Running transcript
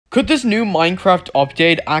Could this new Minecraft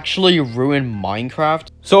update actually ruin Minecraft?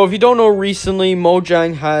 So if you don't know, recently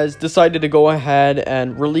Mojang has decided to go ahead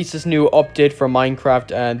and release this new update for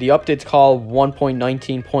Minecraft, and the update's called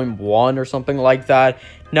 1.19.1 or something like that.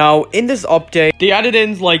 Now, in this update, they added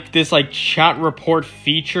in this chat report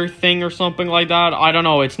feature thing or something like that. I don't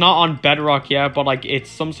know, it's not on Bedrock yet, but it's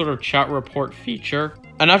some sort of chat report feature.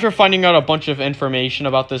 And after finding out a bunch of information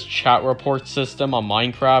about this chat report system on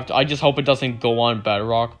Minecraft, I just hope it doesn't go on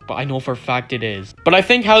Bedrock, but I know for a fact it is. But I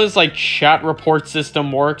think how this chat report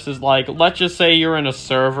system works is let's just say you're in a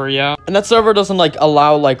server, yeah? And that server doesn't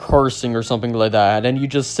allow cursing or something like that, and you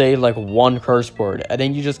just say one curse word, and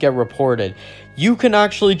then you just get reported. You can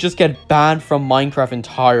actually just get banned from Minecraft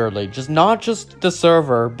entirely. Not just the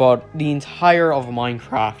server, but the entire of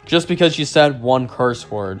Minecraft. Just because you said one curse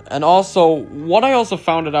word. And also, what I also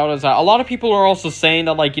found out is that a lot of people are also saying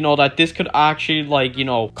that, that this could actually,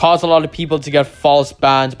 cause a lot of people to get false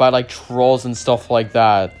bans by, trolls and stuff like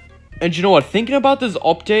that. And you know what, thinking about this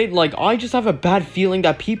update, I just have a bad feeling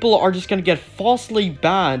that people are just gonna get falsely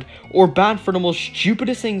banned, or banned for the most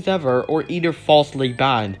stupidest things ever, or either falsely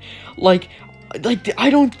banned. I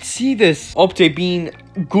don't see this update being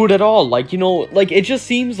good at all. It just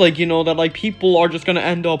seems that people are just gonna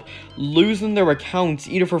end up losing their accounts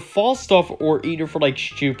either for false stuff or either for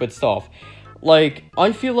stupid stuff.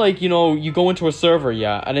 I feel you go into a server,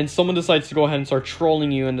 yeah, and then someone decides to go ahead and start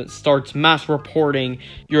trolling you, and it starts mass reporting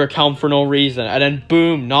your account for no reason, and then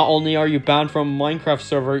boom, not only are you banned from Minecraft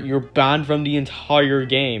server, you're banned from the entire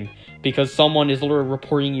game. Because someone is literally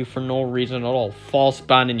reporting you for no reason at all. False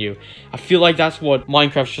banning you. I feel like that's what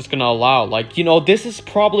Minecraft's just gonna allow. This is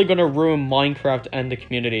probably gonna ruin Minecraft and the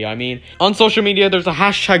community. I mean, on social media, there's a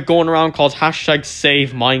hashtag going around called hashtag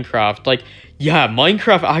Saveminecraft. Yeah,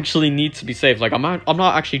 Minecraft actually needs to be saved. I'm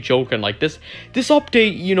not actually joking. This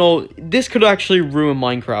update, this could actually ruin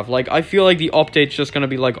Minecraft. I feel like the update's just gonna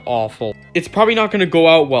be awful. It's probably not gonna go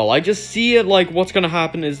out well. I just see it what's gonna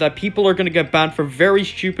happen is that people are gonna get banned for very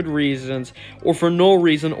stupid reasons, or for no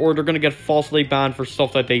reason, or they're gonna get falsely banned for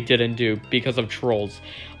stuff that they didn't do because of trolls.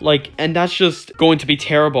 And that's just going to be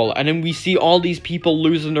terrible. And then we see all these people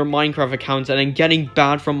losing their Minecraft accounts and then getting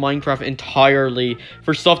banned from Minecraft entirely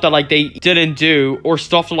for stuff that they didn't do, or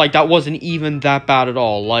stuff that wasn't even that bad at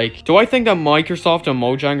all. Do I think that Microsoft and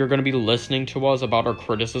Mojang are going to be listening to us about our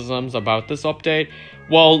criticisms about this update?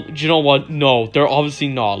 Well, you know what? No, they're obviously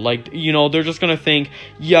not. They're just gonna think,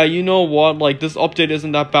 yeah, you know what? This update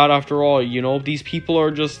isn't that bad after all. These people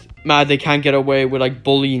are just mad they can't get away with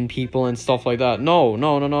bullying people and stuff like that.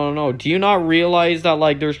 No. Do you not realize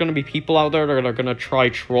that there's gonna be people out there that are gonna try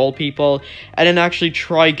troll people and then actually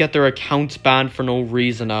try get their accounts banned for no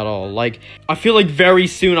reason at all? I feel very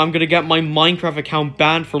soon I'm gonna get my Minecraft account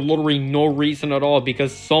banned for literally no reason at all,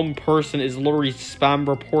 because some person is literally spam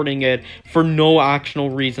reporting it for no actual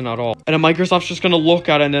reason at all. And then Microsoft's just gonna look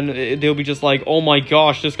at it and then they'll be just oh my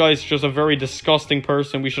gosh, this guy's just a very disgusting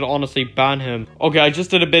person, we should honestly ban him. Okay, I just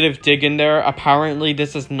did a bit of digging there. Apparently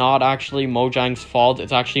this is not actually Mojang's fault,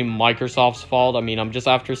 it's actually Microsoft's fault. I mean, I'm just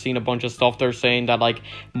after seeing a bunch of stuff they're saying that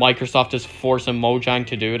Microsoft is forcing Mojang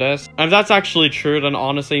to do this. And if that's actually true, then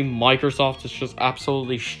honestly Microsoft is just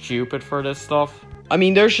absolutely stupid for this stuff. I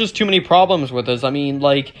mean, there's just too many problems with this. I mean,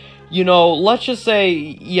 let's just say,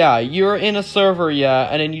 yeah, you're in a server, yeah,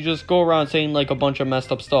 and then you just go around saying a bunch of messed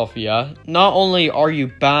up stuff, yeah? Not only are you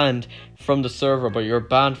banned from the server, but you're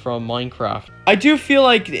banned from Minecraft. I do feel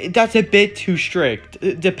that's a bit too strict,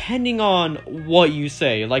 depending on what you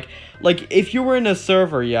say. If you were in a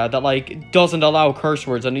server, yeah, that doesn't allow curse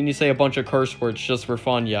words, and then you say a bunch of curse words just for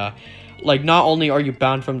fun, yeah, not only are you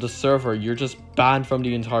banned from the server, you're just banned from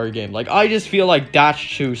the entire game. I just feel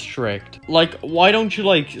that's too strict. Why don't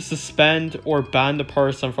you suspend or ban the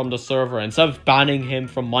person from the server instead of banning him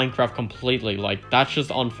from Minecraft completely? That's just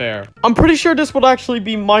unfair. I'm pretty sure this would actually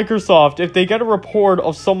be Microsoft if they get a report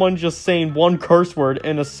of someone just saying one curse word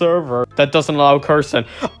in a server that doesn't allow cursing.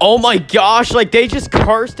 Oh my gosh, they just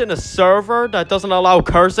cursed in a server that doesn't allow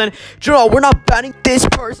cursing. We're not banning this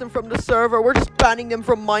person from the server, we're just banning them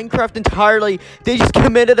from Minecraft entirely. They just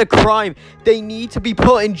committed a crime. They need to be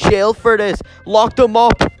put in jail for this. Lock them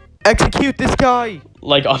up. Execute this guy.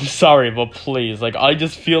 I'm sorry, but please, I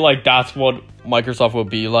just feel that's what Microsoft would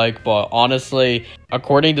be but honestly,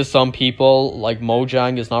 according to some people,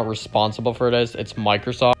 Mojang is not responsible for this, it's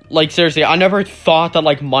Microsoft. Seriously, I never thought that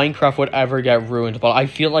Minecraft would ever get ruined, but I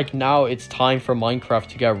feel now it's time for Minecraft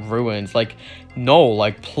to get ruined.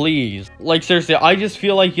 No, please. Seriously, I just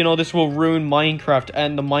feel this will ruin Minecraft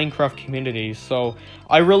and the Minecraft community, so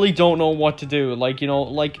I really don't know what to do.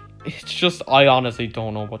 It's just, I honestly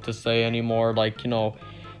don't know what to say anymore.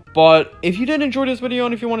 But if you did enjoy this video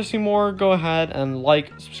and if you want to see more, go ahead and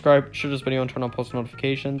like, subscribe, share this video, and turn on post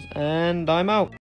notifications. And I'm out.